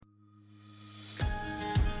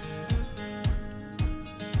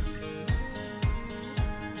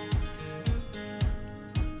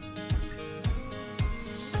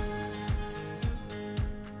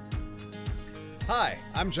Hi,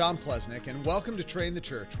 I'm John Plesnick, and welcome to Train the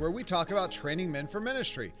Church, where we talk about training men for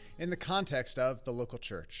ministry in the context of the local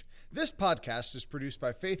church. This podcast is produced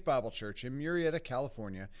by Faith Bible Church in Murrieta,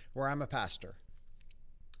 California, where I'm a pastor.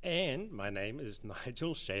 And my name is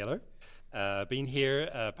Nigel Shaler. Been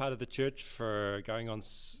here, part of the church for going on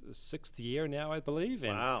sixth year now, I believe.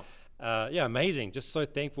 And, wow. Yeah, amazing. Just so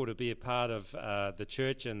thankful to be a part of the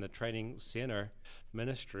church and the training center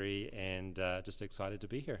ministry, and just excited to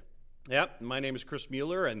be here. Yep, my name is Chris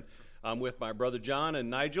Mueller, and I'm with my brother John and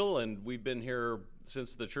Nigel, and we've been here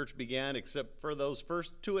since the church began, except for those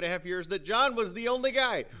first 2.5 years that John was the only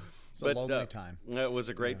guy. It's a lonely time. It was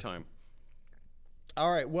a great time. All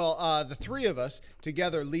right. Well, the three of us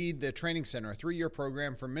together lead the Training Center, a 3-year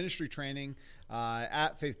program for ministry training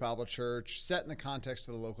at Faith Bible Church, set in the context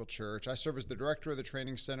of the local church. I serve as the director of the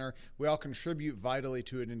Training Center. We all contribute vitally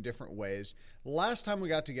to it in different ways. Last time we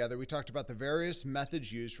got together, we talked about the various methods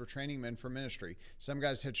used for training men for ministry. Some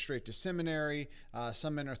guys head straight to seminary.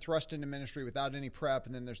 Some men are thrust into ministry without any prep.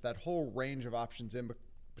 And then there's that whole range of options in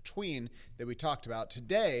between that we talked about.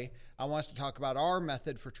 Today, I want us to talk about our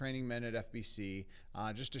method for training men at FBC,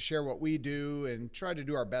 just to share what we do and try to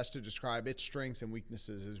do our best to describe its strengths and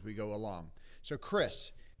weaknesses as we go along. So,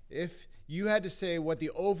 Chris, if you had to say what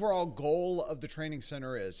the overall goal of the training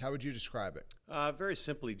center is, how would you describe it? Very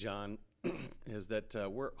simply, John, is that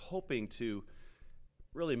we're hoping to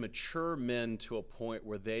really mature men to a point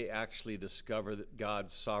where they actually discover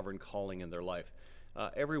God's sovereign calling in their life.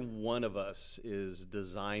 Every one of us is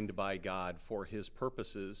designed by God for his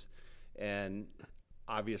purposes, and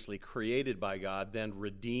obviously created by God, then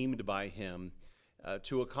redeemed by him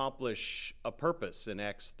to accomplish a purpose. In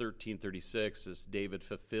Acts 13:36, as David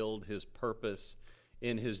fulfilled his purpose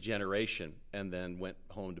in his generation and then went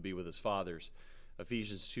home to be with his fathers.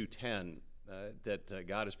 Ephesians 2:10, that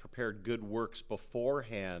God has prepared good works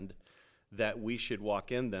beforehand that we should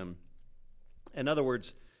walk in them. In other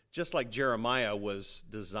words, just like Jeremiah was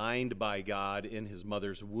designed by God in his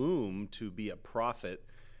mother's womb to be a prophet,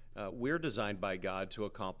 we're designed by God to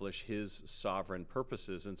accomplish his sovereign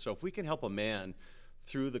purposes. And so if we can help a man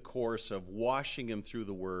through the course of washing him through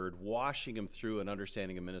the word, washing him through an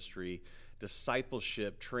understanding of ministry,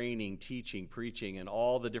 discipleship, training, teaching, preaching, and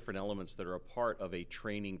all the different elements that are a part of a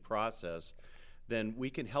training process, then we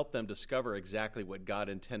can help them discover exactly what God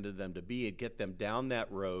intended them to be and get them down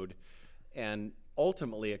that road and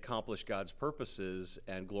ultimately accomplish God's purposes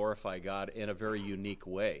and glorify God in a very unique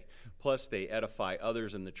way. Plus, they edify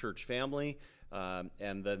others in the church family,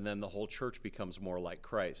 and then the whole church becomes more like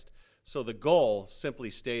Christ. So the goal, simply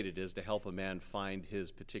stated, is to help a man find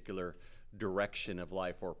his particular direction of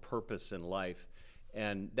life or purpose in life.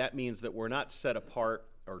 And that means that we're not set apart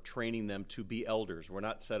or training them to be elders. We're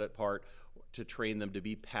not set apart to train them to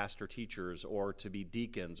be pastor teachers or to be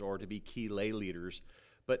deacons or to be key lay leaders,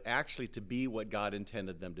 but actually to be what God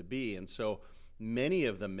intended them to be. And so many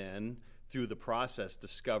of the men, through the process,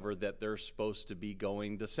 discover that they're supposed to be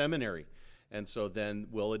going to seminary. And so then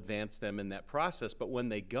we'll advance them in that process. But when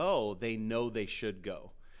they go, they know they should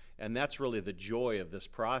go. And that's really the joy of this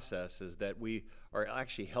process, is that we are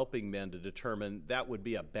actually helping men to determine that would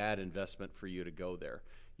be a bad investment for you to go there.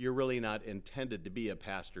 You're really not intended to be a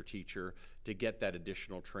pastor teacher to get that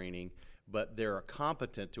additional training, but they're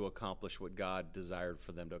competent to accomplish what God desired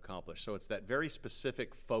for them to accomplish. So it's that very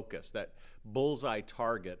specific focus, that bullseye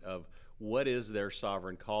target of what is their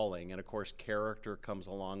sovereign calling. And of course, character comes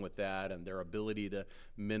along with that, and their ability to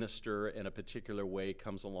minister in a particular way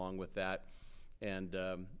comes along with that. And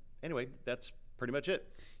anyway, that's pretty much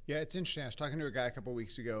it. Yeah, it's interesting. I was talking to a guy a couple of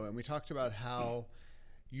weeks ago, and we talked about how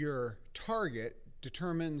your target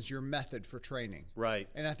determines your method for training. Right.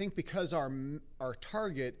 And I think because our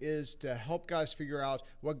target is to help guys figure out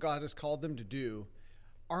what God has called them to do,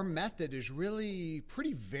 our method is really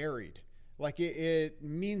pretty varied. Like it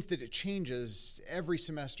means that it changes every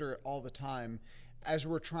semester all the time as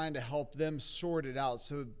we're trying to help them sort it out.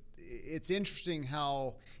 So it's interesting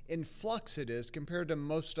how in flux it is compared to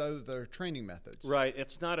most other training methods. Right.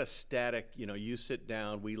 It's not a static, you sit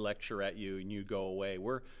down, we lecture at you, and you go away.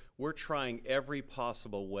 We're trying every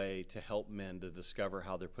possible way to help men to discover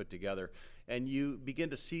how they're put together. And you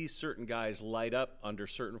begin to see certain guys light up under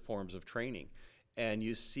certain forms of training. And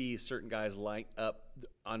you see certain guys light up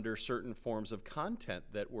under certain forms of content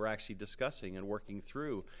that we're actually discussing and working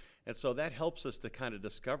through. And so that helps us to kind of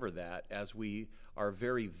discover that as we are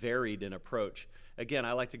very varied in approach. Again,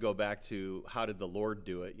 I like to go back to how did the Lord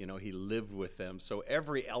do it? He lived with them. So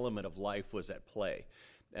every element of life was at play.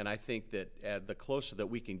 And I think that the closer that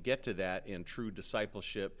we can get to that in true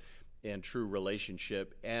discipleship and true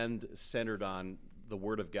relationship and centered on the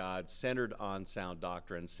Word of God, centered on sound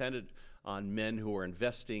doctrine, centered on men who are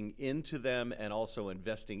investing into them and also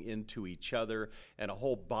investing into each other, and a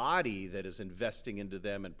whole body that is investing into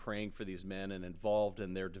them and praying for these men and involved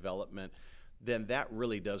in their development, then that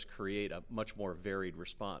really does create a much more varied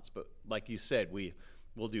response. But like you said,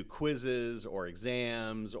 we'll do quizzes or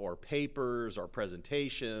exams or papers or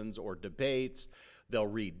presentations or debates. They'll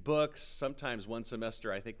read books. Sometimes one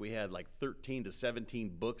semester, I think we had like 13 to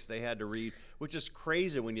 17 books they had to read, which is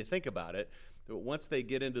crazy when you think about it. But once they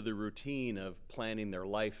get into the routine of planning their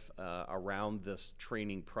life around this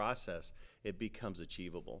training process, it becomes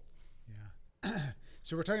achievable. Yeah.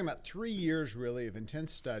 So we're talking about 3 years really of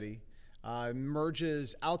intense study,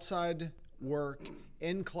 merges outside work,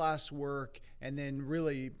 in-class work, and then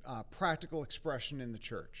really practical expression in the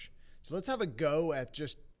church. So let's have a go at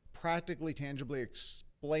just practically, tangibly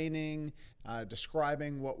explaining,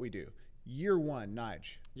 describing what we do. Year one,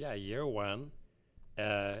 Nige. Yeah, year one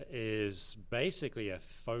is basically a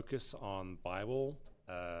focus on Bible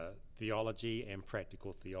theology and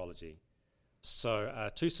practical theology. So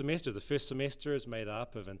 2 semesters. The first semester is made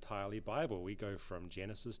up of entirely Bible. We go from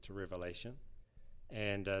Genesis to Revelation.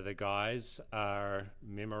 And the guys are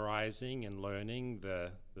memorizing and learning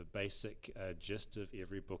the basic gist of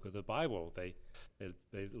every book of the Bible. They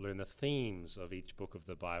learn the themes of each book of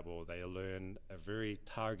the Bible. They learn a very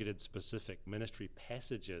targeted, specific ministry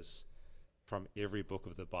passages from every book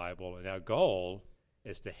of the Bible. And our goal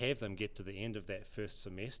is to have them get to the end of that first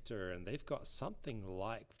semester, and they've got something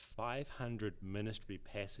like 500 ministry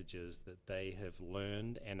passages that they have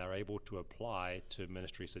learned and are able to apply to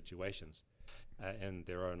ministry situations. In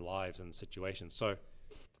their own lives and situations. So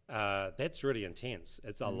that's really intense.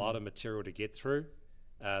 It's a lot of material to get through.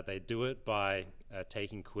 They do it by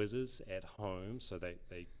taking quizzes at home. So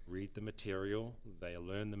they read the material, they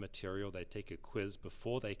learn the material, they take a quiz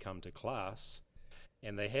before they come to class,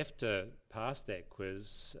 and they have to pass that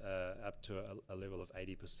quiz up to a level of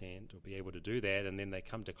 80% or be able to do that, and then they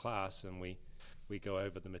come to class and we go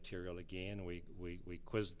over the material again, we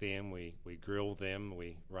quiz them, we grill them,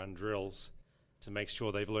 we run drills to make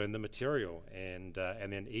sure they've learned the material, and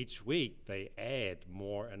then each week they add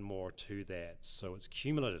more and more to that. So it's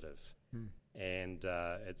cumulative, and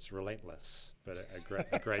it's relentless, but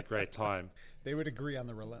a great time. They would agree on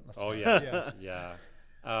the relentless. Oh yeah.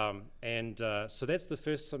 So that's the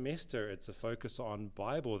first semester. It's a focus on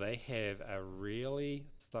Bible. They have a really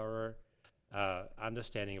thorough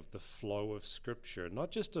understanding of the flow of Scripture, not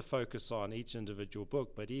just to focus on each individual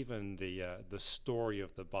book, but even the story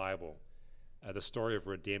of the Bible. The story of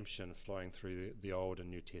redemption flowing through the Old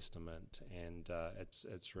and New Testament, and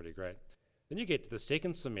it's really great. Then you get to the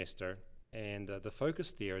second semester, and the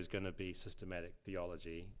focus there is going to be systematic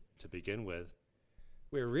theology to begin with,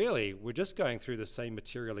 where really we're just going through the same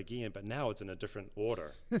material again, but now it's in a different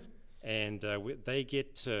order. And they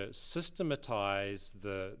get to systematize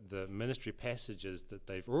the ministry passages that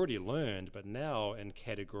they've already learned, but now in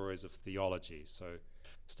categories of theology. So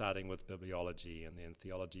starting with bibliology and then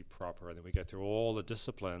theology proper, and then we go through all the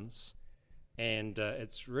disciplines, and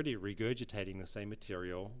it's really regurgitating the same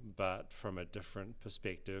material but from a different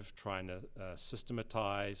perspective, trying to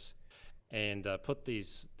systematize and put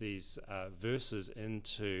these verses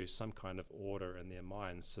into some kind of order in their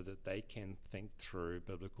minds so that they can think through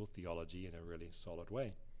biblical theology in a really solid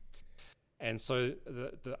way. And so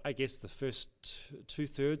I guess the first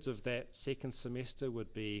two-thirds of that second semester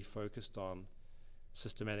would be focused on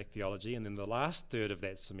systematic theology, and then the last third of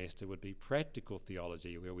that semester would be practical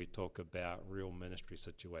theology, where we talk about real ministry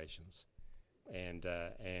situations and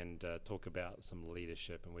talk about some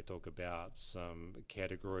leadership, and we talk about some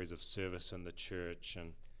categories of service in the church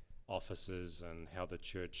and offices and how the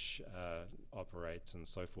church operates and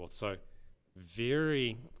so forth. So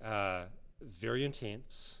very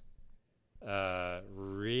intense,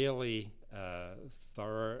 really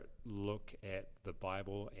thorough look at the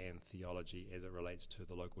Bible and theology as it relates to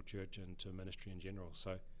the local church and to ministry in general.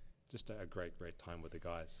 So just a great time with the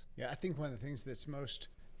guys. Yeah, I think one of the things that's most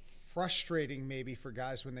frustrating maybe for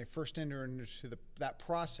guys when they first enter into that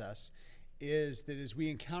process is that as we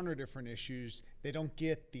encounter different issues, they don't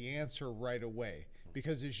get the answer right away.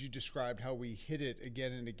 Because as you described how we hit it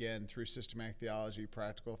again and again through systematic theology,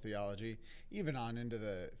 practical theology, even on into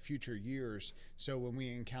the future years. So when we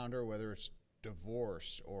encounter whether it's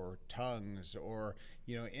divorce or tongues or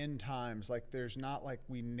end times, like there's not like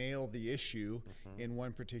we nail the issue in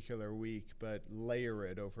one particular week, but layer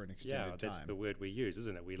it over an extended time. Yeah, that's the word we use,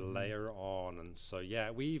 isn't it? We layer on. And so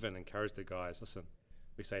we even encourage the guys, listen,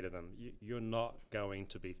 we say to them, you're not going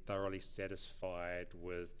to be thoroughly satisfied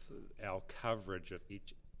with our coverage of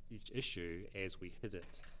each issue as we hit it,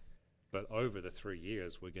 but over the 3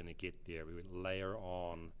 years we're going to get there. We would layer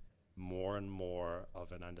on more and more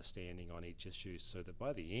of an understanding on each issue, so that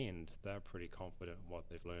by the end, they're pretty confident in what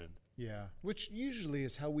they've learned. Yeah, which usually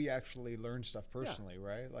is how we actually learn stuff personally,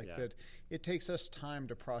 right? Like that it takes us time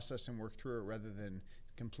to process and work through it rather than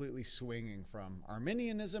completely swinging from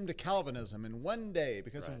Arminianism to Calvinism in one day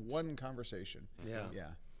because of one conversation. Yeah. Yeah.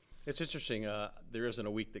 It's interesting. There isn't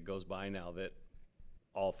a week that goes by now that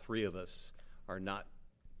all three of us are not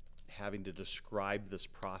having to describe this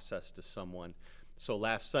process to someone. So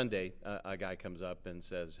last Sunday, a guy comes up and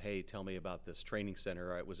says, hey, tell me about this training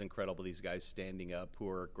center. It was incredible, these guys standing up who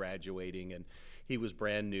are graduating. And he was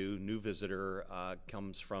brand new visitor,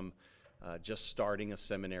 comes from just starting a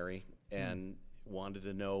seminary and wanted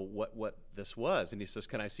to know what this was. And he says,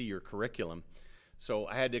 can I see your curriculum? So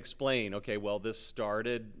I had to explain, okay, well, this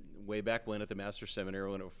started way back when at the Master's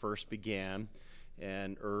Seminary when it first began.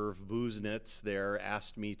 And Irv Buznitz there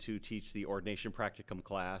asked me to teach the Ordination Practicum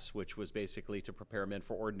class, which was basically to prepare men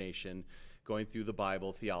for ordination, going through the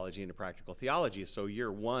Bible, theology, and practical theology. So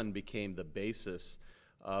year one became the basis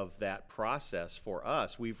of that process for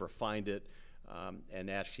us. We've refined it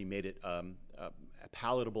and actually made it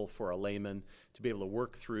palatable for a layman to be able to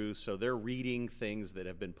work through. So they're reading things that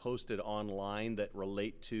have been posted online that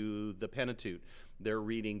relate to the Pentateuch. They're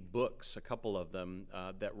reading books, a couple of them,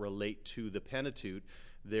 that relate to the Pentateuch.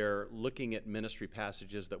 They're looking at ministry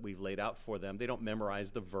passages that we've laid out for them. They don't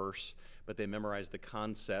memorize the verse, but they memorize the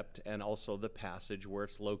concept and also the passage where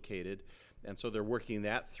it's located. And so they're working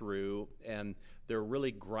that through, and they're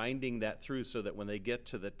really grinding that through so that when they get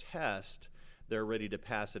to the test, they're ready to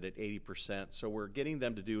pass it at 80%. So we're getting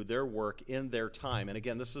them to do their work in their time. And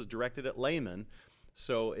again, this is directed at laymen.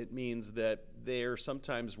 So it means that they're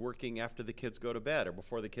sometimes working after the kids go to bed or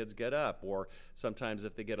before the kids get up, or sometimes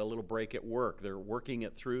if they get a little break at work, they're working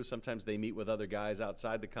it through. Sometimes they meet with other guys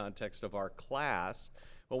outside the context of our class.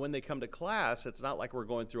 But when they come to class, it's not like we're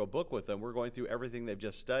going through a book with them. We're going through everything they've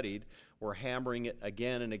just studied. We're hammering it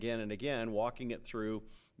again and again and again, walking it through,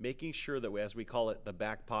 making sure that, as we call it, the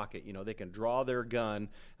back pocket, they can draw their gun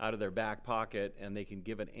out of their back pocket and they can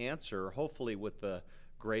give an answer, hopefully with the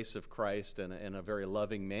grace of Christ and in a very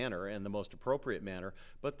loving manner and the most appropriate manner,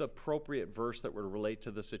 but the appropriate verse that would relate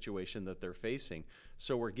to the situation that they're facing.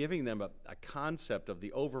 So we're giving them a concept of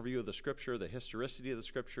the overview of the Scripture, the historicity of the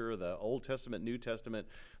Scripture, the Old Testament, New Testament,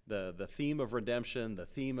 the theme of redemption, the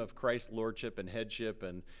theme of Christ's lordship and headship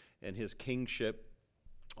and his kingship,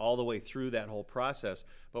 all the way through that whole process.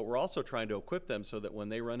 But we're also trying to equip them so that when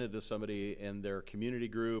they run into somebody in their community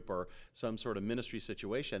group or some sort of ministry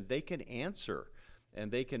situation, they can answer. And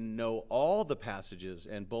they can know all the passages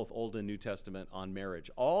in both Old and New Testament on marriage,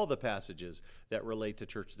 all the passages that relate to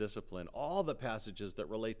church discipline, all the passages that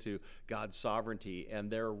relate to God's sovereignty, and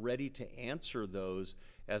they're ready to answer those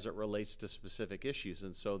as it relates to specific issues.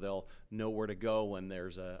 And so they'll know where to go when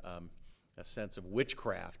there's a sense of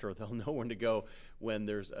witchcraft, or they'll know when to go when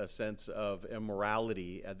there's a sense of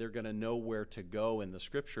immorality. They're going to know where to go in the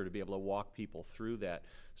Scripture to be able to walk people through that.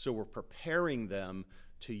 So we're preparing them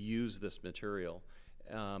to use this material.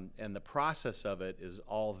 And the process of it is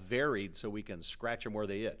all varied so we can scratch them where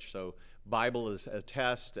they itch. So Bible is a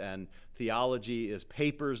test, and theology is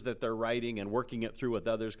papers that they're writing and working it through with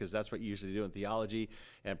others, because that's what you usually do in theology.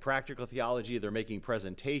 And practical theology, they're making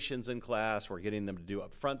presentations in class. We're getting them to do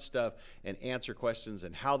upfront stuff and answer questions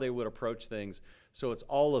and how they would approach things. So it's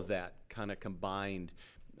all of that kind of combined.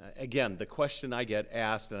 Again, the question I get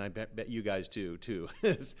asked, and I bet you guys too,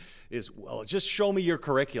 is, well, just show me your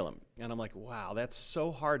curriculum. And I'm like, wow, that's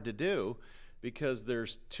so hard to do, because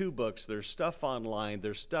there's 2 books, there's stuff online,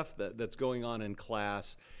 there's stuff that's going on in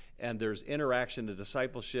class, and there's interaction to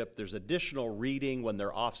discipleship. There's additional reading when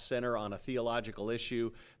they're off center on a theological issue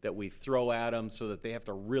that we throw at them so that they have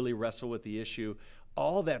to really wrestle with the issue.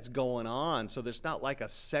 All that's going on, so there's not like a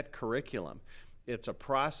set curriculum. It's a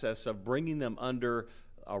process of bringing them under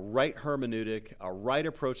a right hermeneutic, a right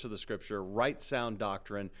approach to the Scripture, right sound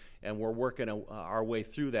doctrine, and we're working our way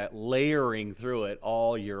through that, layering through it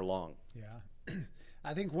all year long. Yeah.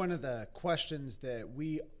 I think one of the questions that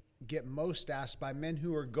we get most asked by men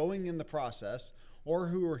who are going in the process or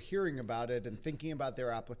who are hearing about it and thinking about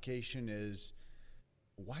their application is,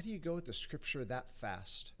 why do you go with the Scripture that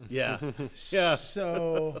fast? Yeah. Yeah.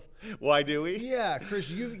 So why do we? Yeah,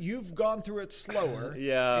 Chris, you've gone through it slower.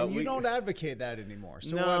 Yeah. And you don't advocate that anymore.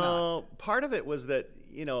 So no, why not? Part of it was that,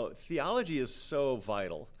 theology is so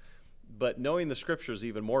vital, but knowing the Scripture is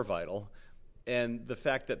even more vital, and the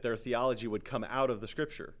fact that their theology would come out of the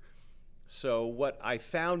Scripture. So what I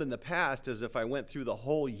found in the past is if I went through the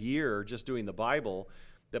whole year just doing the Bible,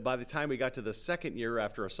 that by the time we got to the second year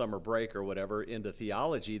after a summer break or whatever into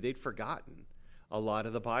theology, they'd forgotten a lot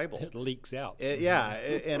of the Bible. It leaks out.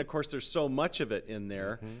 And of course, there's so much of it in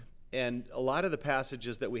there. And a lot of the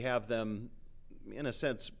passages that we have them, in a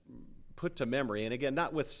sense, put to memory, and again,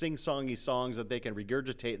 not with sing-songy songs that they can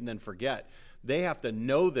regurgitate and then forget. They have to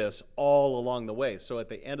know this all along the way. So at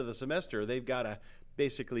the end of the semester, they've got to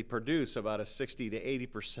basically produce about a 60 to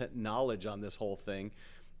 80% knowledge on this whole thing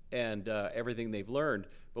and everything they've learned.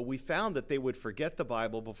 But we found that they would forget the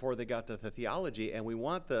Bible before they got to the theology, and we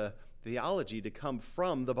want the theology to come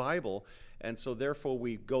from the Bible. And so therefore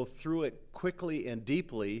we go through it quickly and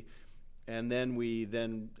deeply, and then we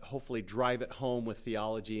hopefully drive it home with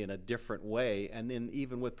theology in a different way, and then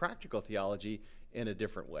even with practical theology in a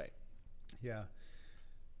different way. Yeah.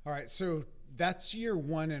 All right, so that's year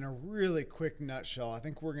one in a really quick nutshell. I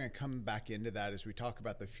think we're going to come back into that as we talk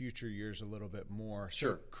about the future years a little bit more.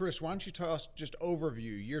 Sure. So, Chris, why don't you tell us just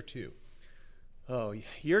overview year two? Oh,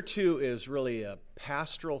 year two is really a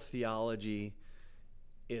pastoral theology.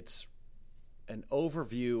 It's an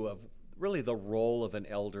overview of really the role of an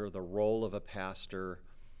elder, the role of a pastor,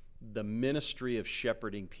 the ministry of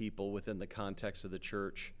shepherding people within the context of the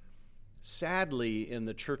church. Sadly, in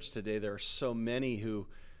the church today, there are so many who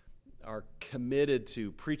are committed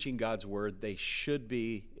to preaching God's word. They should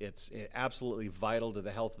be. It's absolutely vital to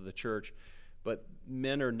the health of the church. But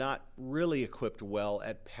men are not really equipped well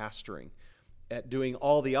at pastoring, at doing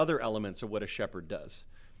all the other elements of what a shepherd does,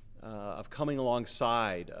 of coming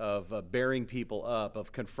alongside, of bearing people up,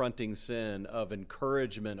 of confronting sin, of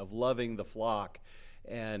encouragement, of loving the flock,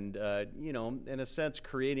 and, in a sense,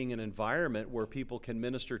 creating an environment where people can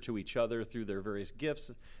minister to each other through their various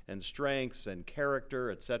gifts and strengths and character,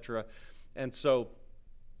 etc. And so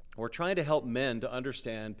we're trying to help men to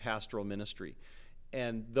understand pastoral ministry.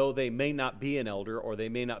 And though they may not be an elder or they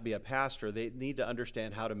may not be a pastor, they need to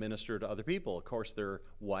understand how to minister to other people. Of course, their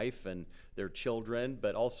wife and their children,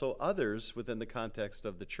 but also others within the context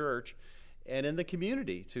of the church and in the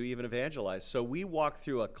community to even evangelize. So we walk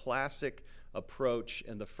through a classic approach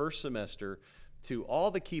in the first semester to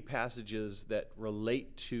all the key passages that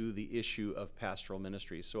relate to the issue of pastoral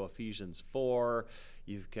ministry. So Ephesians 4,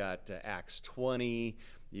 you've got Acts 20,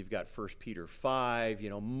 you've got 1 Peter 5,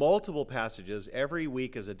 multiple passages. Every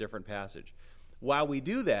week is a different passage. While we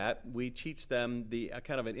do that, we teach them the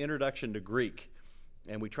kind of an introduction to Greek,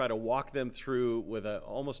 and we try to walk them through with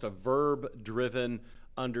almost a verb-driven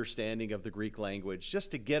understanding of the Greek language,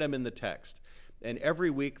 just to get them in the text. And every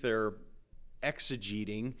week they're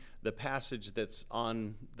exegeting the passage that's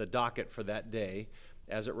on the docket for that day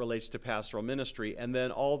as it relates to pastoral ministry, and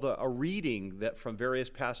then a reading that from various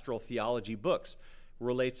pastoral theology books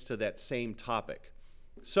relates to that same topic.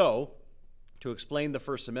 So, to explain the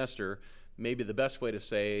first semester, maybe the best way to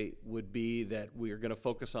say would be that we are going to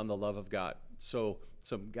focus on the love of God. So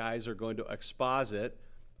some guys are going to exposit,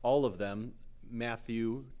 all of them,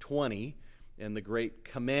 Matthew 20 and the great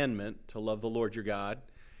commandment to love the Lord your God.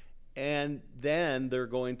 And then they're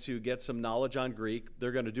going to get some knowledge on Greek.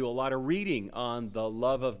 They're going to do a lot of reading on the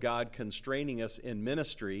love of God constraining us in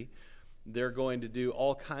ministry. They're going to do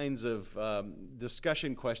all kinds of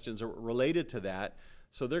discussion questions related to that.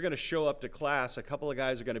 So they're going to show up to class. A couple of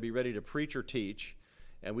guys are going to be ready to preach or teach,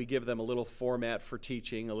 and we give them a little format for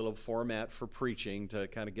teaching, a little format for preaching to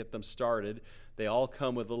kind of get them started. They all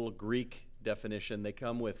come with a little Greek definition. They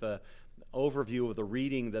come with an overview of the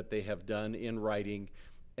reading that they have done in writing.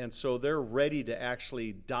 And so they're ready to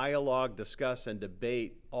actually dialogue, discuss, and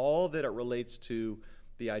debate all that it relates to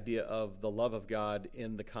the idea of the love of God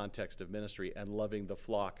in the context of ministry and loving the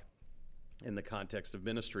flock in the context of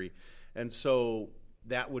ministry. And so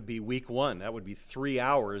that would be week one. That would be 3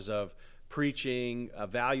 hours of preaching,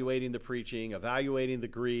 evaluating the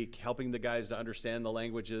Greek, helping the guys to understand the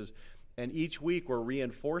languages. And each week we're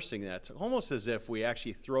reinforcing that. It's almost as if we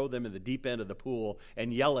actually throw them in the deep end of the pool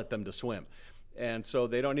and yell at them to swim. And so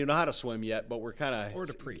they don't even know how to swim yet, but we're kind of... Or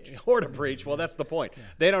to preach. Or to preach. Well, that's the point. Yeah.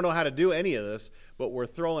 They don't know how to do any of this, but we're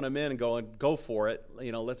throwing them in and going, go for it.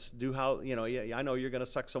 Let's do how, I know you're going to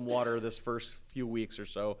suck some water this first few weeks or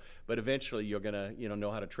so, but eventually you're going to, know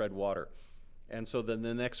how to tread water. And so then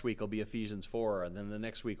the next week will be Ephesians 4, and then the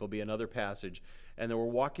next week will be another passage. And then we're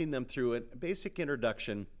walking them through a basic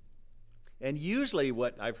introduction. And usually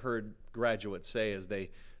what I've heard graduates say is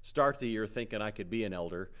they start the year thinking I could be an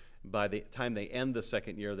elder. By the time they end the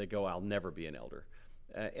second year, they go, I'll never be an elder.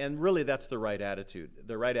 And really, that's the right attitude.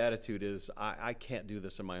 The right attitude is, I can't do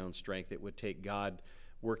this in my own strength. It would take God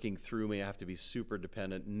working through me. I have to be super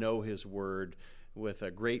dependent, know His Word with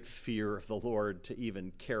a great fear of the Lord to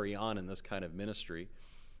even carry on in this kind of ministry.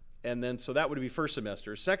 And then, so that would be first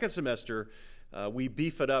semester. Second semester, we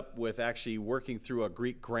beef it up with actually working through a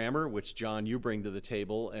Greek grammar, which, John, you bring to the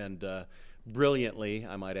table, and brilliantly,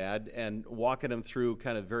 I might add, and walking them through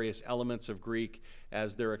kind of various elements of Greek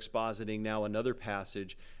as they're expositing now another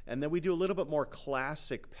passage. And then we do a little bit more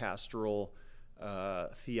classic pastoral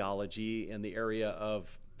theology in the area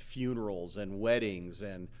of funerals and weddings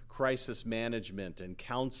and crisis management and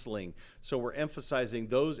counseling. So we're emphasizing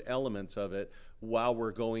those elements of it while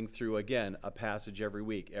we're going through, again, a passage every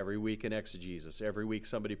week in exegesis, every week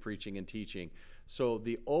somebody preaching and teaching. So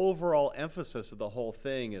the overall emphasis of the whole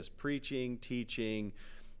thing is preaching, teaching,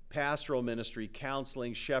 pastoral ministry,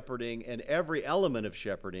 counseling, shepherding, and every element of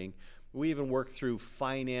shepherding. We even work through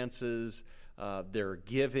finances, their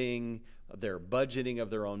giving, their budgeting of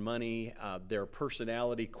their own money, their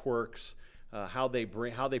personality quirks, how they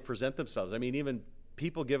present themselves. I mean, even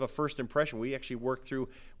people give a first impression. We actually work through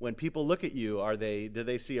when people look at you, do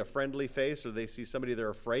they see a friendly face or do they see somebody they're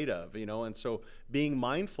afraid of, and so being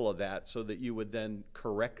mindful of that so that you would then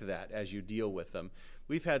correct that as you deal with them.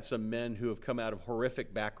 We've had some men who have come out of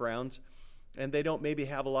horrific backgrounds and they don't maybe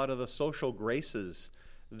have a lot of the social graces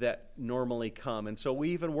that normally come. And so we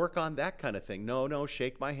even work on that kind of thing. No,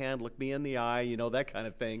 shake my hand, look me in the eye, that kind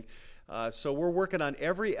of thing. So we're working on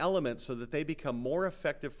every element so that they become more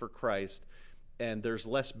effective for Christ and there's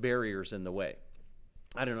less barriers in the way.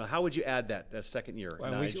 I don't know. How would you add that second year?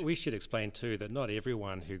 Well, we should explain too that not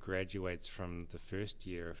everyone who graduates from the first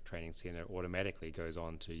year of Training Center automatically goes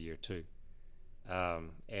on to year 2.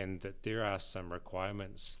 And that there are some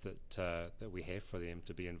requirements that we have for them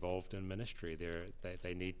to be involved in ministry.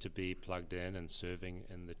 They need to be plugged in and serving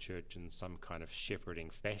in the church in some kind of shepherding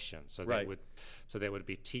fashion. So right. that would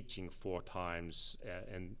be teaching 4 times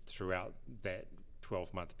and throughout that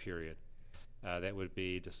 12-month period. That would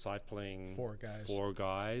be discipling 4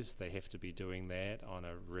 guys. They have to be doing that on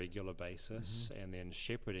a regular basis, and then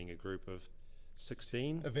shepherding a group of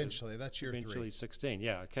 16. Eventually, that's year 3. Eventually 16.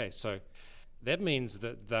 Yeah. Okay. So that means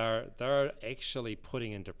that they're actually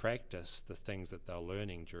putting into practice the things that they're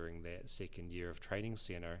learning during that second year of Training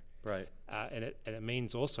Center. Right. And it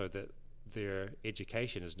means also that their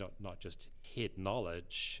education is not just head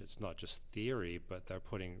knowledge. It's not just theory, but they're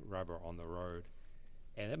putting rubber on the road.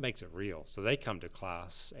 And it makes it real. So they come to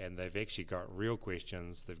class and they've actually got real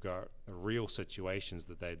questions. They've got real situations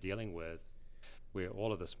that they're dealing with where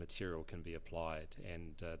all of this material can be applied,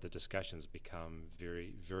 and the discussions become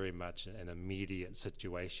very, very much an immediate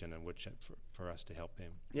situation in which for us to help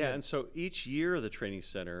them. Yeah, and so each year of the Training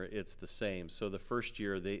Center, it's the same. So the first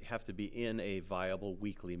year, they have to be in a viable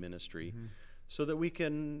weekly ministry so that we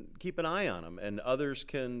can keep an eye on them and others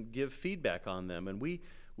can give feedback on them. And we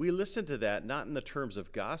listen to that not in the terms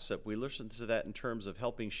of gossip. We listen to that in terms of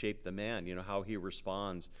helping shape the man, how he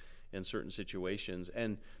responds in certain situations.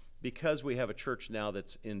 And because we have a church now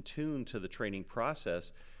that's in tune to the training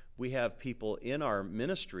process, we have people in our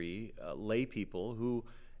ministry, lay people, who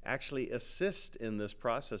actually assist in this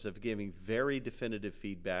process of giving very definitive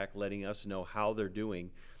feedback, letting us know how they're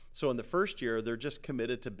doing. So in the first year, they're just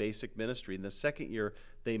committed to basic ministry. In the second year,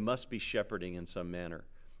 they must be shepherding in some manner.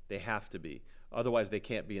 They have to be. Otherwise, they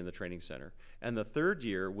can't be in the Training Center. And the third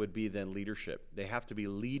year would be then leadership. They have to be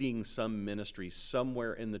leading some ministry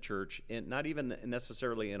somewhere in the church, and not even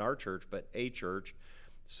necessarily in our church, but a church,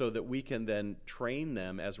 so that we can then train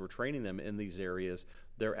them as we're training them in these areas.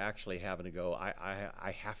 They're actually having to go,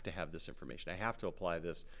 I have to have this information. I have to apply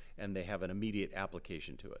this, and they have an immediate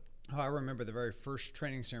application to it. Oh, I remember the very first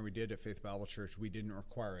Training Center we did at Faith Bible Church, we didn't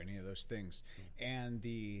require any of those things. And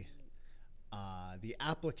the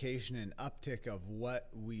application and uptick of what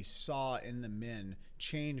we saw in the men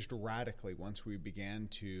changed radically once we began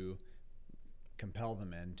to compel the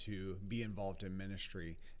men to be involved in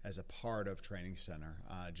ministry as a part of Training Center.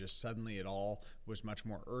 Just suddenly it all was much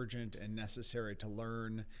more urgent and necessary to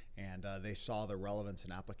learn, and they saw the relevance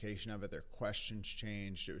and application of it. Their questions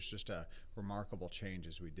changed. It was just a remarkable change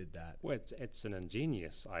as we did that. Well, it's an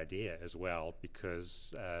ingenious idea as well,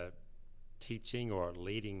 because teaching or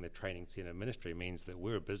leading the Training Center ministry means that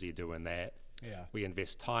we're busy doing that. Yeah. We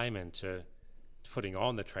invest time into putting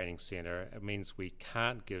on the Training Center. It means we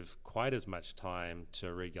can't give quite as much time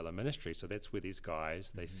to regular ministry. So that's where these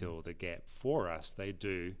guys, they fill the gap for us. They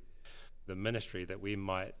do the ministry that we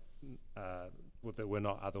might, that we're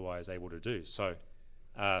not otherwise able to do. So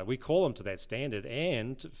we call them to that standard,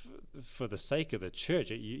 and for the sake of the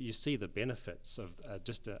church, you see the benefits of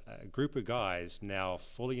just a group of guys now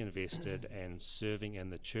fully invested and serving in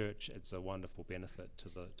the church. It's a wonderful benefit to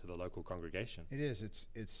the local congregation. It is.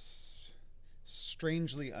 It's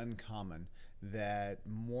strangely uncommon that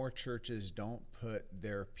more churches don't put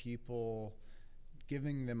their people,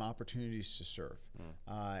 giving them opportunities to serve,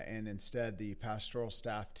 and instead the pastoral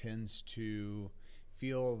staff tends to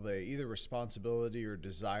feel the either responsibility or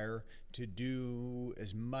desire to do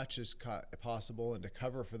as much as possible and to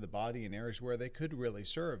cover for the body in areas where they could really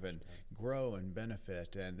serve and grow and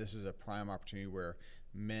benefit. And this is a prime opportunity where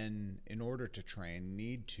men, in order to train,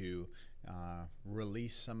 need to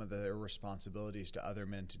release some of their responsibilities to other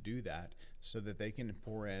men to do that, so that they can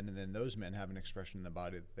pour in, and then those men have an expression in the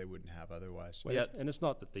body that they wouldn't have otherwise. Well, and it's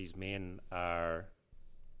not that these men are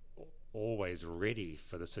always ready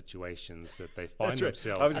for the situations that they find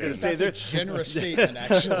themselves I was in. going to say that's a generous statement,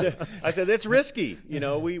 actually. I said that's risky.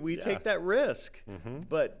 We take that risk.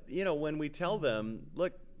 But when we tell them,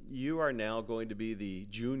 look, you are now going to be the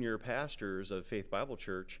junior pastors of Faith Bible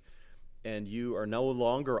Church, and you are no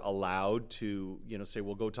longer allowed to, say,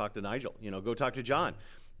 well, go talk to Nigel, go talk to John,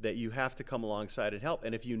 that you have to come alongside and help.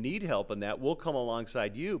 And if you need help in that, we'll come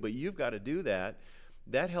alongside you, but you've got to do that.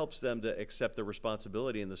 That helps them to accept the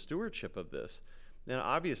responsibility and the stewardship of this. Now,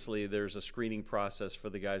 obviously, there's a screening process for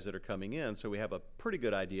the guys that are coming in, so we have a pretty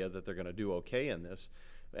good idea that they're going to do okay in this.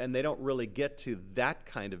 And they don't really get to that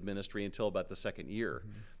kind of ministry until about the second year.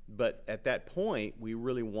 But at that point, we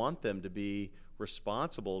really want them to be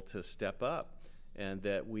responsible to step up, and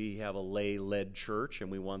that we have a lay-led church, and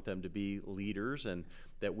we want them to be leaders, and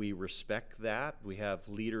that we respect that. We have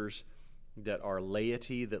leaders that are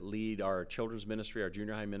laity that lead our children's ministry, our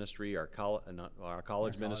junior high ministry, our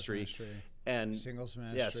college ministry, and singles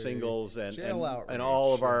ministry, singles, and outreach,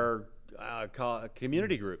 all of our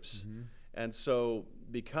community groups. And so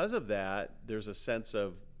because of that, there's a sense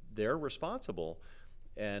of they're responsible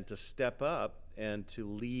and to step up and to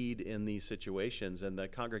lead in these situations, and the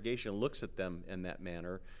congregation looks at them in that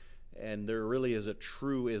manner. And there really is a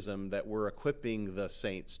truism that we're equipping the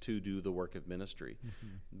saints to do the work of ministry.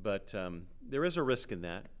 But there is a risk in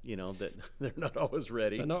that, that they're not always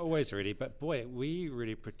ready. They're not always ready, but boy, we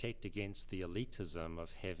really protect against the elitism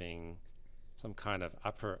of having some kind of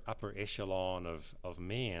upper echelon of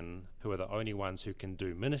men who are the only ones who can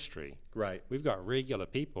do ministry. Right. We've got regular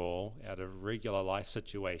people out of regular life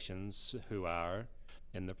situations who are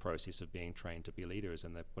in the process of being trained to be leaders,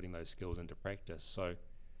 and they're putting those skills into practice. So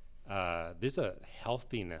there's a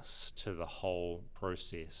healthiness to the whole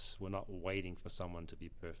process. We're not waiting for someone to be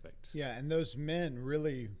perfect. Yeah, and those men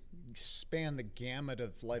really span the gamut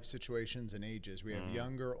of life situations and ages. We have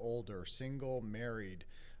younger, older, single, married,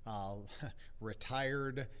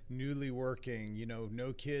 retired, newly working,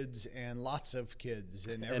 no kids, and lots of kids,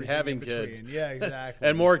 and everything having in between. kids. Yeah, exactly.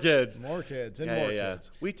 And more kids. More kids, and Yeah, more yeah, yeah.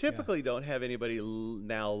 kids. We typically don't have anybody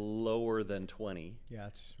now lower than 20. Yeah,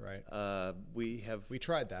 that's right. We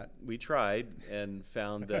tried that. We tried and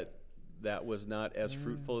found that was not as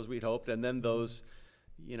fruitful as we'd hoped. And then those,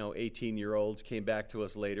 18-year-olds came back to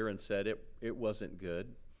us later and said it wasn't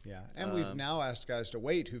good. Yeah, and we've now asked guys to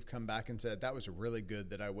wait who've come back and said, that was really good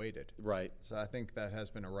that I waited. Right. So I think that has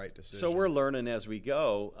been a right decision. So we're learning as we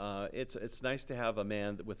go. It's nice to have a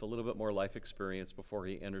man with a little bit more life experience before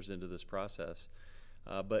he enters into this process.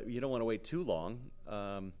 But you don't want to wait too long.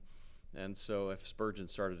 And so if Spurgeon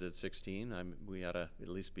started at 16, we ought to at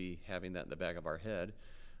least be having that in the back of our head.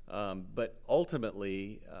 But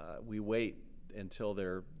ultimately, we wait until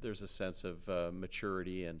there's a sense of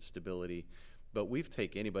maturity and stability. But we've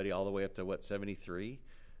taken anybody all the way up to 73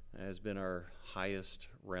 has been our highest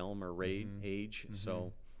realm or age.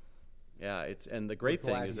 So, yeah, and the great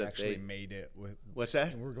thing is that actually made it. What's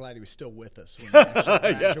that? We're glad he was still with us when he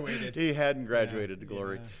actually graduated. He hadn't graduated to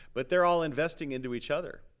glory, but they're all investing into each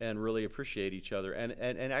other and really appreciate each other,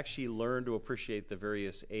 and actually learn to appreciate the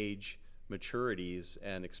various age maturities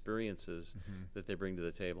and experiences that they bring to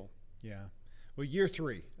the table. Yeah. Well, year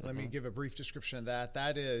 3. Let me give a brief description of that.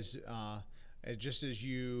 That is. Just as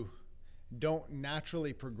you don't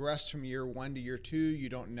naturally progress from year 1 to year 2, you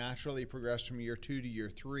don't naturally progress from year 2 to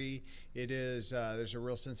year 3. It is there's a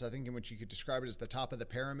real sense, I think, in which you could describe it as the top of the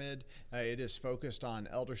pyramid. It is focused on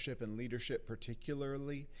eldership and leadership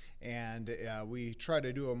particularly, and we try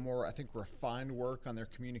to do a more, I think, refined work on their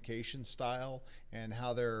communication style and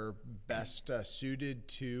how they're best suited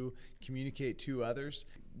to communicate to others.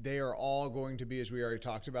 They are all going to be, as we already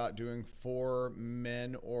talked about, doing 4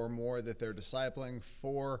 men or more that they're discipling,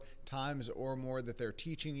 4 times or more that they're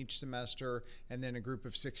teaching each semester, and then a group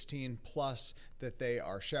of 16 plus that they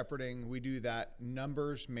are shepherding. We do that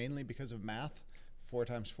numbers mainly because of math. 4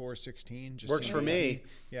 times 4 is 16. Just works for me.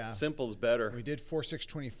 Yeah. Simple's better. We did 4, 6,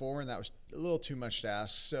 24, and that was a little too much to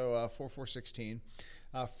ask. So 4, 4, 16.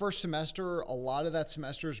 First semester, a lot of that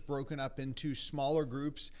semester is broken up into smaller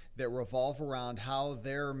groups that revolve around how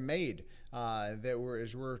they're made.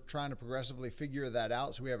 As we're trying to progressively figure that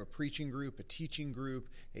out. So we have a preaching group, a teaching group,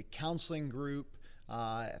 a counseling group,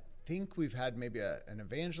 think we've had maybe an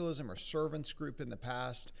evangelism or servants group in the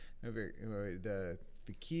past. The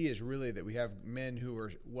key is really that we have men who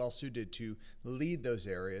are well suited to lead those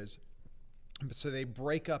areas. So they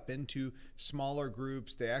break up into smaller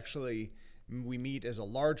groups. We meet as a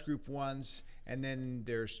large group once, and then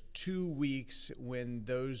there's 2 weeks when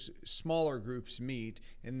those smaller groups meet,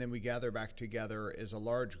 and then we gather back together as a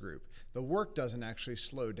large group. The work doesn't actually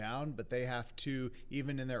slow down, but they have to,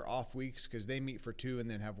 even in their off weeks, because they meet for 2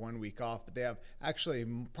 and then have 1 week off, but they have actually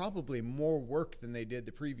probably more work than they did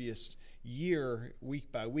the previous year,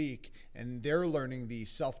 week by week, and they're learning the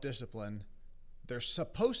self-discipline. They're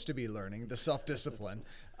supposed to be learning the self-discipline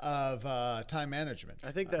of time management.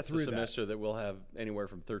 I think that's the semester that we'll have anywhere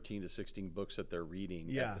from 13 to 16 books that they're reading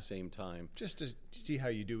at the same time. Just to see how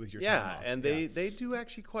you do with your time off. And they do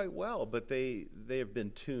actually quite well, but they have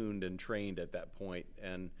been tuned and trained at that point.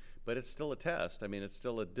 But it's still a test. I mean, it's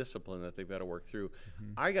still a discipline that they've got to work through.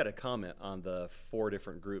 Mm-hmm. I got to comment on the 4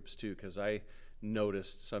 different groups, too, because I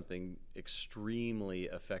noticed something extremely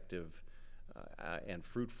effective and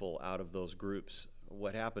fruitful out of those groups.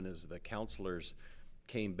 What happened is the counselors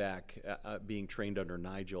came back being trained under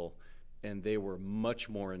Nigel, and they were much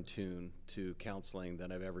more in tune to counseling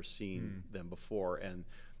than I've ever seen them before. And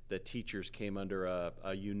the teachers came under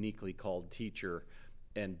a uniquely called teacher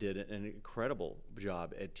and did an incredible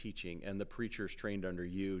job at teaching. And the preachers trained under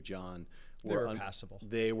you, John, were passable.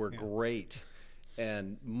 They were great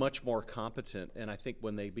and much more competent. And I think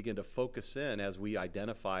when they begin to focus in, as we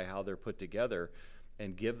identify how they're put together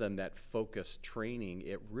and give them that focused training,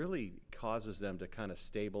 it really causes them to kind of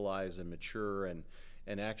stabilize and mature and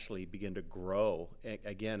actually begin to grow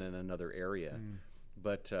again in another area.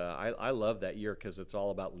 But I love that year because it's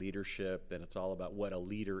all about leadership, and it's all about what a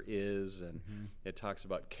leader is, and it talks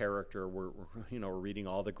about character. We're reading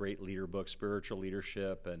all the great leader books, Spiritual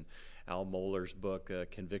Leadership, and Al Mohler's book,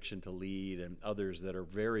 Conviction to Lead, and others that are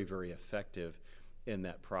very, very effective in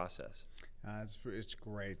that process. It's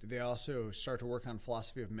great. They also start to work on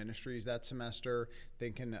philosophy of ministries that semester,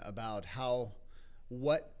 thinking about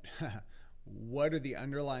what are the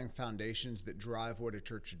underlying foundations that drive what a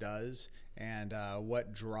church does, and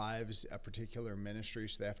what drives a particular ministry.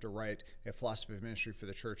 So they have to write a philosophy of ministry for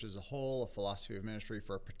the church as a whole, a philosophy of ministry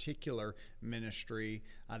for a particular ministry.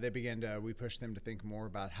 We push them to think more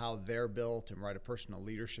about how they're built and write a personal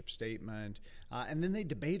leadership statement. And then they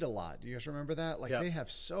debate a lot. Do you guys remember that? They have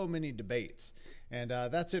so many debates, and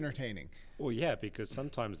that's entertaining. Well, yeah, because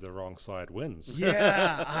sometimes the wrong side wins.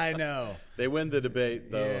 Yeah, I know. They win the debate,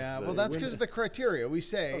 though. Yeah, well, that's because of the criteria. We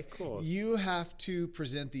say you have to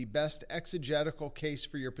present the best exegetical case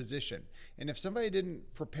for your position. And if somebody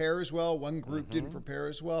didn't prepare as well, one group didn't prepare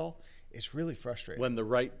as well, it's really frustrating. When the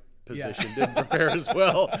right position didn't prepare as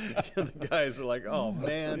well, the guys are like, oh,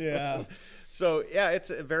 man. Yeah. So, it's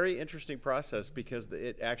a very interesting process because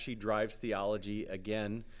it actually drives theology,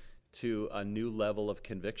 again, to a new level of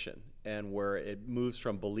conviction, and where it moves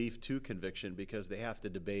from belief to conviction because they have to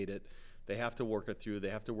debate it, they have to work it through, they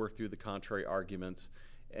have to work through the contrary arguments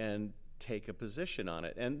and take a position on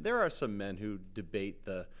it. And there are some men who debate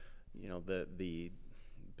the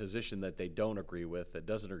position that they don't agree with, that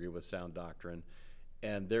doesn't agree with sound doctrine,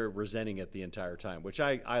 and they're resenting it the entire time, which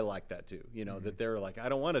I like that too, that they're like, I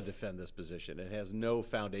don't want to defend this position. It has no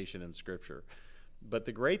foundation in Scripture. But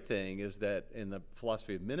the great thing is that in the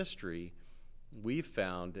philosophy of ministry, we've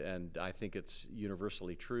found, and I think it's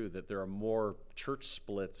universally true, that there are more church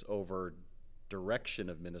splits over direction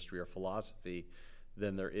of ministry or philosophy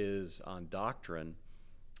than there is on doctrine.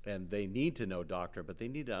 And they need to know doctrine, but they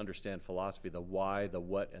need to understand philosophy, the why, the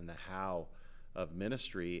what, and the how of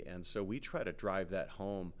ministry. And so we try to drive that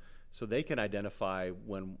home so they can identify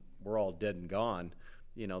when we're all dead and gone,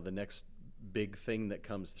 the next big thing that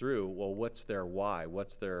comes through. Well, what's their why?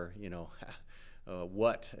 What's their,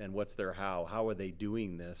 what, and what's their how? How are they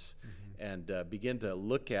doing this? And begin to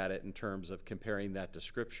look at it in terms of comparing that to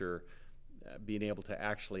Scripture, being able to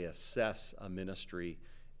actually assess a ministry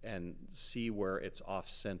and see where it's off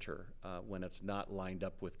center when it's not lined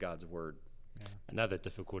up with God's Word. Yeah. Another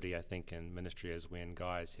difficulty, I think, in ministry is when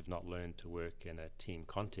guys have not learned to work in a team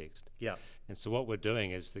context. Yeah. And so what we're doing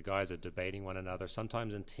is the guys are debating one another,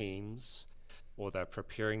 sometimes in teams, or they're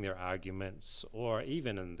preparing their arguments, or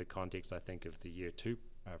even in the context, I think, of the Year 2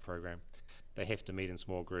 program, they have to meet in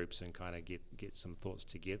small groups and kind of get some thoughts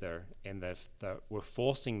together. And we're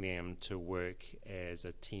forcing them to work as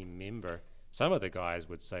a team member. Some of the guys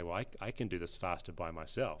would say, well, I can do this faster by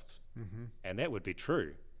myself. And that would be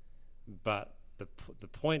true. But the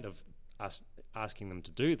point of us asking them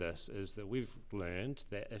to do this is that we've learned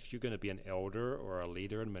that if you're going to be an elder or a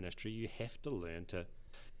leader in ministry, you have to learn to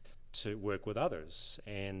to work with others,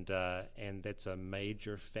 and that's a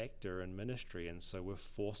major factor in ministry. And so we're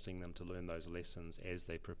forcing them to learn those lessons as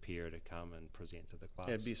they prepare to come and present to the class.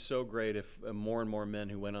 It'd be so great if more and more men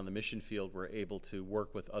who went on the mission field were able to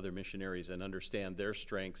work with other missionaries and understand their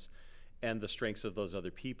strengths and the strengths of those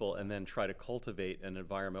other people, and then try to cultivate an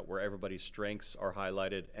environment where everybody's strengths are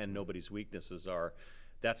highlighted and nobody's weaknesses are.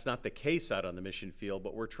 That's not the case out on the mission field,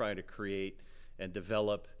 but we're trying to create and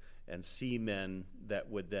develop and see men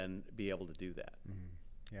that would then be able to do that.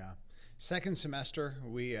 Mm-hmm. Yeah. Second semester,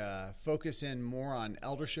 we focus in more on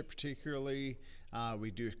eldership particularly.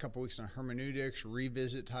 We do a couple weeks on hermeneutics,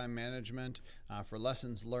 revisit time management for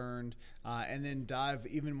lessons learned, and then dive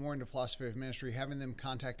even more into philosophy of ministry, having them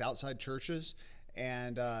contact outside churches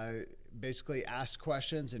and basically ask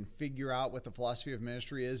questions and figure out what the philosophy of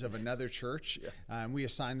ministry is of another church. Yeah. And we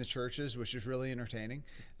assign the churches, which is really entertaining.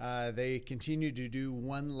 They continue to do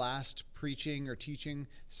one last preaching or teaching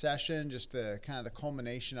session, just to kind of the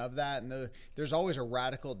culmination of that. And there's always a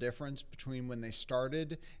radical difference between when they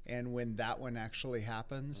started and when that one actually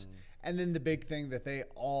happens. Mm. And then the big thing that they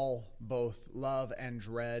all both love and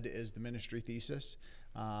dread is the ministry thesis.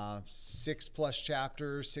 6+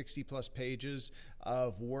 chapters, 60+ pages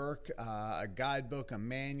of work, a guidebook, a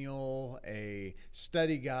manual, a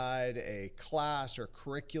study guide, a class or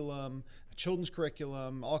curriculum, a children's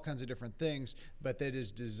curriculum, all kinds of different things, but that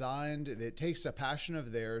is designed, that takes a passion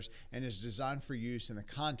of theirs and is designed for use in the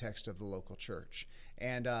context of the local church.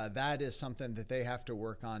 And that is something that they have to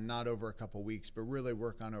work on, not over a couple weeks, but really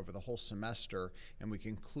work on over the whole semester. And we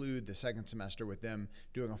conclude the second semester with them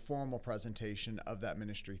doing a formal presentation of that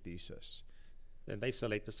ministry thesis. Then they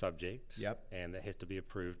select a subject. Yep. And that has to be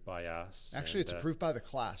approved by us. Actually, it's approved by the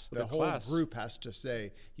class. The whole group has to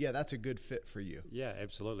say, yeah, that's a good fit for you. Yeah,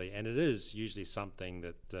 absolutely. And it is usually something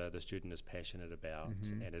that the student is passionate about,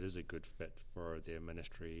 mm-hmm. and it is a good fit for their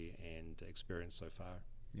ministry and experience so far.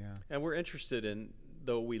 Yeah. And we're interested in,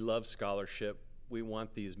 though we love scholarship, we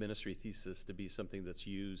want these ministry theses to be something that's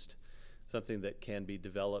used, something that can be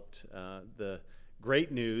developed. The great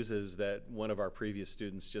news is that one of our previous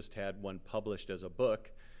students just had one published as a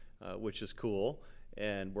book, which is cool.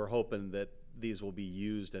 And we're hoping that these will be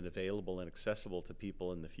used and available and accessible to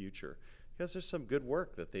people in the future, because there's some good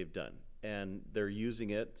work that they've done. And they're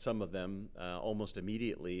using it, some of them, almost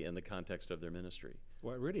immediately in the context of their ministry.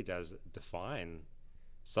 Well, it really does define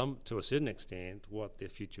to a certain extent, what their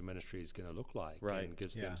future ministry is going to look like, right. And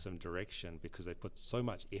gives them some direction, because they put so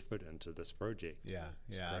much effort into this project. Yeah,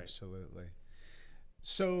 absolutely.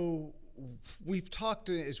 So we've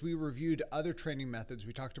talked, as we reviewed other training methods,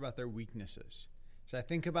 we talked about their weaknesses. So I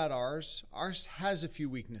think about ours. Ours has a few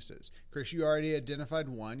weaknesses. Chris, you already identified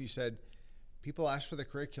one. You said people ask for the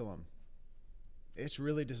curriculum. It's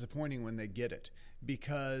really disappointing when they get it,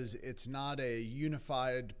 because it's not a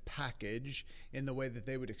unified package in the way that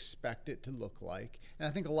they would expect it to look like. And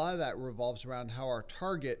I think a lot of that revolves around how our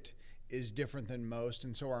target is different than most,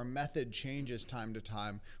 and so our method changes time to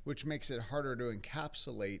time, which makes it harder to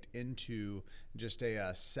encapsulate into just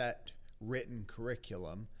a set written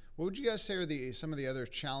curriculum. What would you guys say are some of the other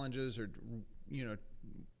challenges or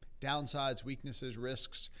downsides, weaknesses,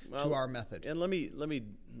 risks to our method? And let me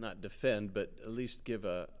not defend, but at least give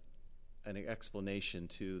an explanation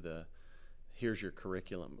to here's your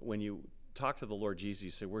curriculum. When you talk to the Lord Jesus,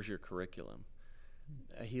 you say, where's your curriculum?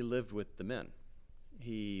 He lived with the men.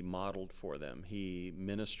 He modeled for them. He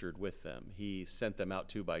ministered with them. He sent them out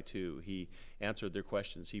 2 by 2. He answered their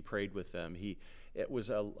questions. He prayed with them. It was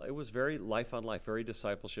very life on life, very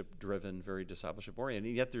discipleship driven, very discipleship oriented.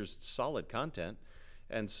 And yet there's solid content.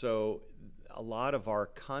 And so a lot of our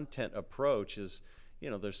content approach is,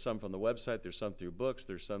 there's some from the website, there's some through books,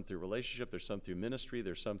 there's some through relationship, there's some through ministry,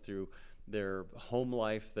 there's some through their home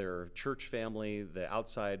life, their church family, the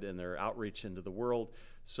outside and their outreach into the world.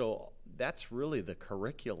 So that's really the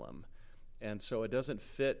curriculum. And so it doesn't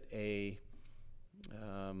fit a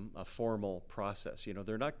formal process.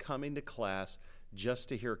 They're not coming to class just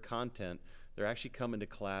to hear content. They're actually coming to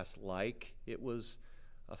class like it was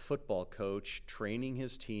a football coach training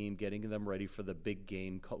his team, getting them ready for the big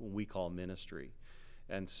game we call ministry.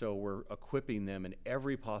 And so we're equipping them in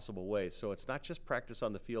every possible way. So it's not just practice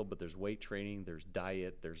on the field, but there's weight training, there's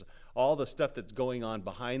diet, there's all the stuff that's going on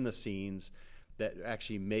behind the scenes that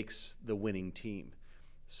actually makes the winning team.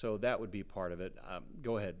 So that would be part of it.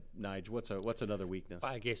 Go ahead, Nige. What's another weakness?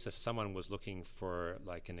 I guess if someone was looking for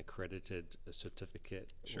like an accredited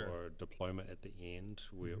certificate or diploma at the end,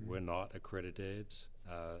 we're not accredited,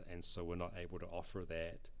 and so we're not able to offer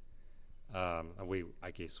that.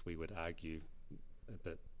 I guess we would argue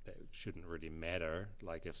that shouldn't really matter.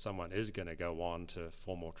 Like if someone is going to go on to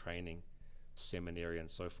formal training, seminary and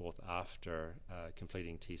so forth after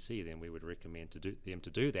completing TC, then we would recommend them to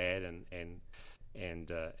do that and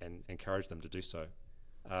encourage them to do so.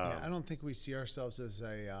 I don't think we see ourselves as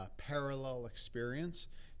a parallel experience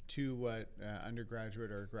to what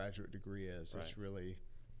undergraduate or graduate degree is. Right. It's really,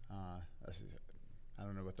 I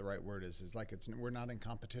don't know what the right word is. It's like we're not in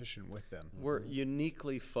competition with them. We're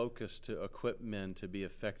uniquely focused to equip men to be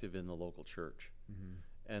effective in the local church.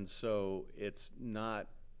 And so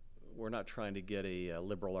we're not trying to get a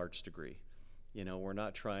liberal arts degree. We're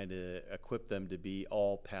not trying to equip them to be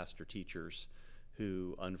all pastor teachers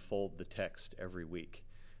who unfold the text every week.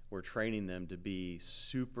 We're training them to be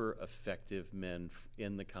super effective men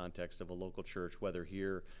in the context of a local church, whether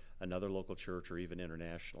here, another local church, or even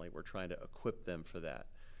internationally. We're trying to equip them for that.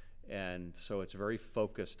 And so it's very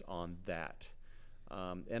focused on that.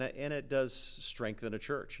 And it does strengthen a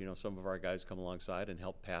church. Some of our guys come alongside and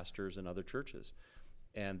help pastors in other churches,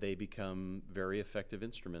 and they become very effective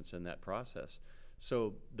instruments in that process.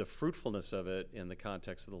 So the fruitfulness of it in the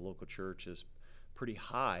context of the local church is pretty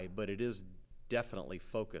high, but it is definitely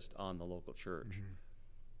focused on the local church.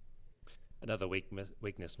 Another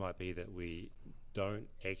weakness might be that we don't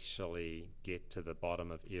actually get to the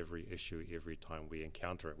bottom of every issue every time we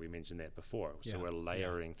encounter it. We mentioned that before. So we're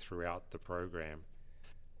layering throughout the program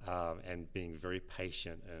and being very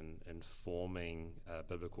patient in forming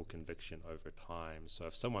biblical conviction over time. So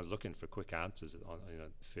if someone's looking for quick answers on the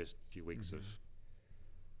first few weeks of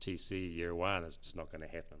TC year one, it's just not going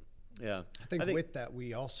to happen. Yeah. I think with that,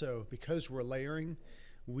 we also, because we're layering,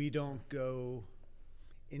 we don't go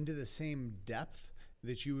into the same depth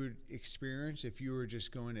that you would experience if you were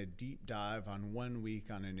just going a deep dive on 1 week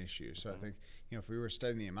on an issue. So I think, if we were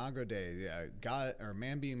studying the Imago Dei, God or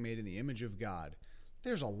man being made in the image of God,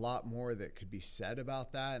 there's a lot more that could be said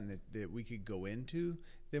about that and that we could go into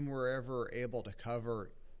than we're ever able to cover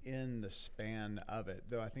in the span of it.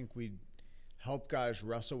 Though I think we help guys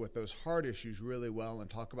wrestle with those hard issues really well and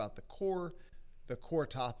talk about the core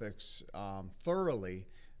topics thoroughly.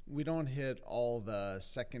 We don't hit all the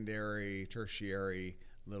secondary, tertiary,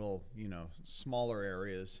 little, smaller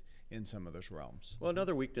areas in some of those realms. Well,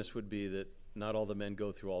 another weakness would be that not all the men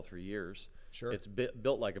go through all 3 years. Sure. It's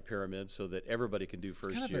built like a pyramid so that everybody can do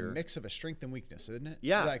first year. It's kind of a mix of a strength and weakness, isn't it?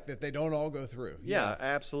 Yeah. Like that they don't all go through. Yeah,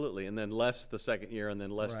 absolutely. And then less the second year and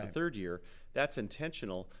then less the Right. third year. That's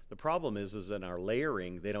intentional. The problem is in our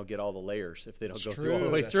layering, they don't get all the layers if they don't go through all the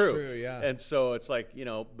way That's through. true, yeah. And so it's like,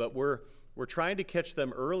 but we're trying to catch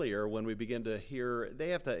them earlier when we begin to hear, they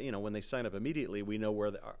have to, when they sign up immediately, we know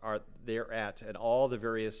where they're at and all the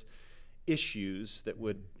various issues that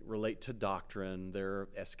would relate to doctrine, their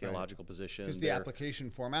eschatological position. Because the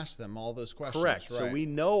application form asks them all those questions. Correct. Right. So we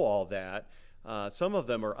know all that. Some of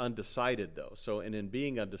them are undecided, though. So, and in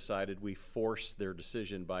being undecided, we force their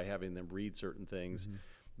decision by having them read certain things.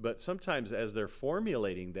 But sometimes as they're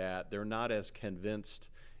formulating that, they're not as convinced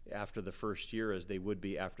after the first year as they would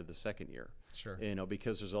be after the second year. Sure.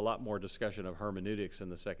 Because there's a lot more discussion of hermeneutics in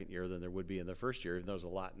the second year than there would be in the first year, even though there's a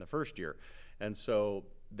lot in the first year. And so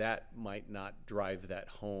that might not drive that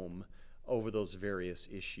home over those various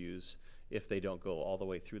issues if they don't go all the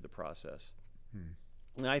way through the process.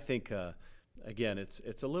 And I think, again,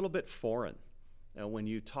 it's a little bit foreign. When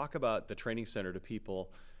you talk about the training center to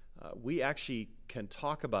people, we actually can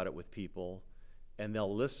talk about it with people, and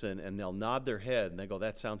they'll listen, and they'll nod their head, and they go,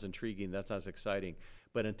 that sounds intriguing, that sounds exciting.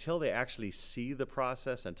 But until they actually see the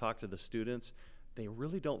process and talk to the students, they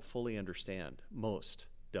really don't fully understand. Most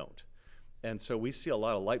don't. And so we see a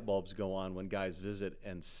lot of light bulbs go on when guys visit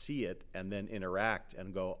and see it and then interact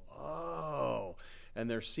and go, oh, and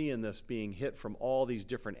they're seeing this being hit from all these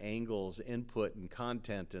different angles, input and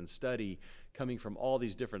content and study coming from all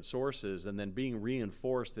these different sources, and then being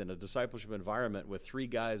reinforced in a discipleship environment with 3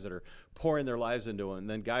 guys that are pouring their lives into them, and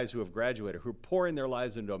then guys who have graduated who are pouring their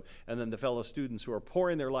lives into them, and then the fellow students who are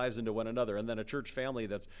pouring their lives into one another, and then a church family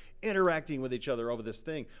that's interacting with each other over this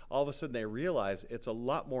thing. All of a sudden they realize it's a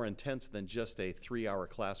lot more intense than just a 3-hour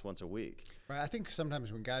class once a week. Right. I think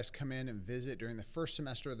sometimes when guys come in and visit during the first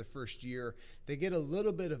semester of the first year, they get a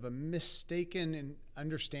little bit of a mistaken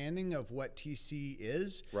understanding of what TC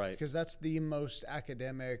is. Right. Because that's the most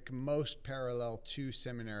academic, most parallel to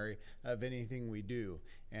seminary of anything we do.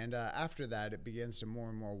 And after that, it begins to more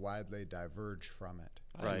and more widely diverge from it.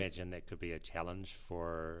 I imagine that could be a challenge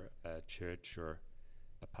for a church or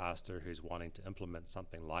a pastor who's wanting to implement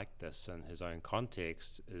something like this in his own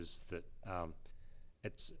context, is that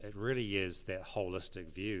it really is that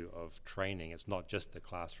holistic view of training. It's not just the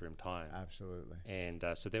classroom time. Absolutely. And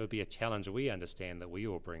so there would be a challenge. We understand that we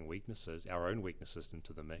all bring weaknesses, our own weaknesses,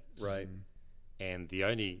 into the mix. Right. And the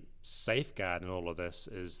only safeguard in all of this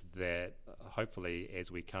is that hopefully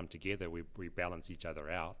as we come together, we balance each other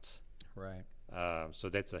out. Right. So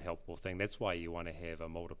that's a helpful thing. That's why you want to have a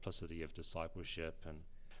multiplicity of discipleship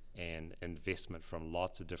and investment from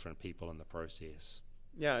lots of different people in the process.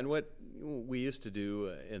 Yeah, and what we used to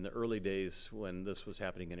do in the early days when this was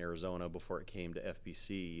happening in Arizona, before it came to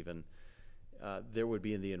FBC even, there would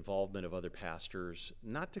be the involvement of other pastors,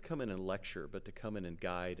 not to come in and lecture, but to come in and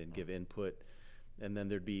guide and give input. And then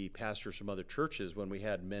there'd be pastors from other churches. When we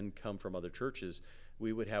had men come from other churches,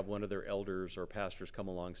 we would have one of their elders or pastors come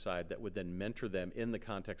alongside that would then mentor them in the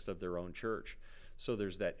context of their own church. So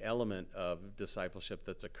there's that element of discipleship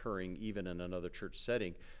that's occurring even in another church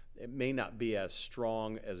setting. It may not be as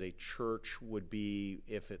strong as a church would be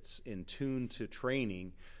if it's in tune to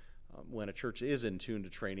training. When a church is in tune to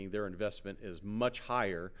training, their investment is much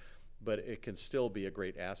higher, but it can still be a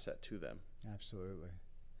great asset to them. Absolutely.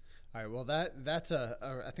 All right. Well, that's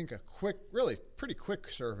I think a quick, really pretty quick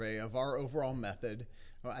survey of our overall method.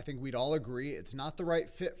 Well, I think we'd all agree it's not the right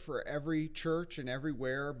fit for every church and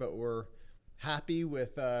everywhere, but we're happy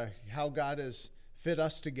with how God has fit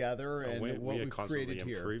us together and what we've created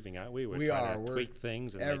here. Improving, aren't we? We're trying to tweak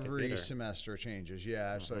things and make it every better. semester changes.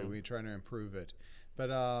 Yeah, absolutely. We're trying to improve it.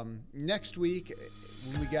 But next week,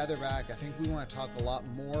 when we gather back, I think we want to talk a lot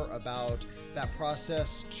more about that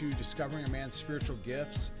process to discovering a man's spiritual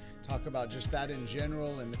gifts. Talk about just that in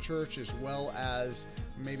general in the church, as well as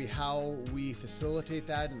maybe how we facilitate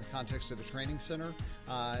that in the context of the training center,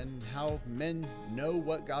 and how men know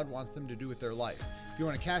what God wants them to do with their life. If you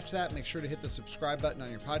want to catch that, make sure to hit the subscribe button on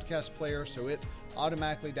your podcast player so it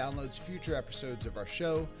automatically downloads future episodes of our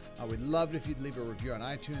show. We'd love it if you'd leave a review on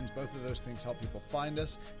iTunes. Both of those things help people find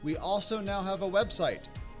us. We also now have a website,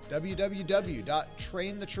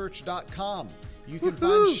 www.trainthechurch.com. You can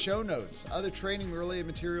find show notes, other training-related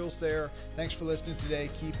materials there. Thanks for listening today.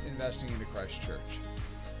 Keep investing into Christ Church.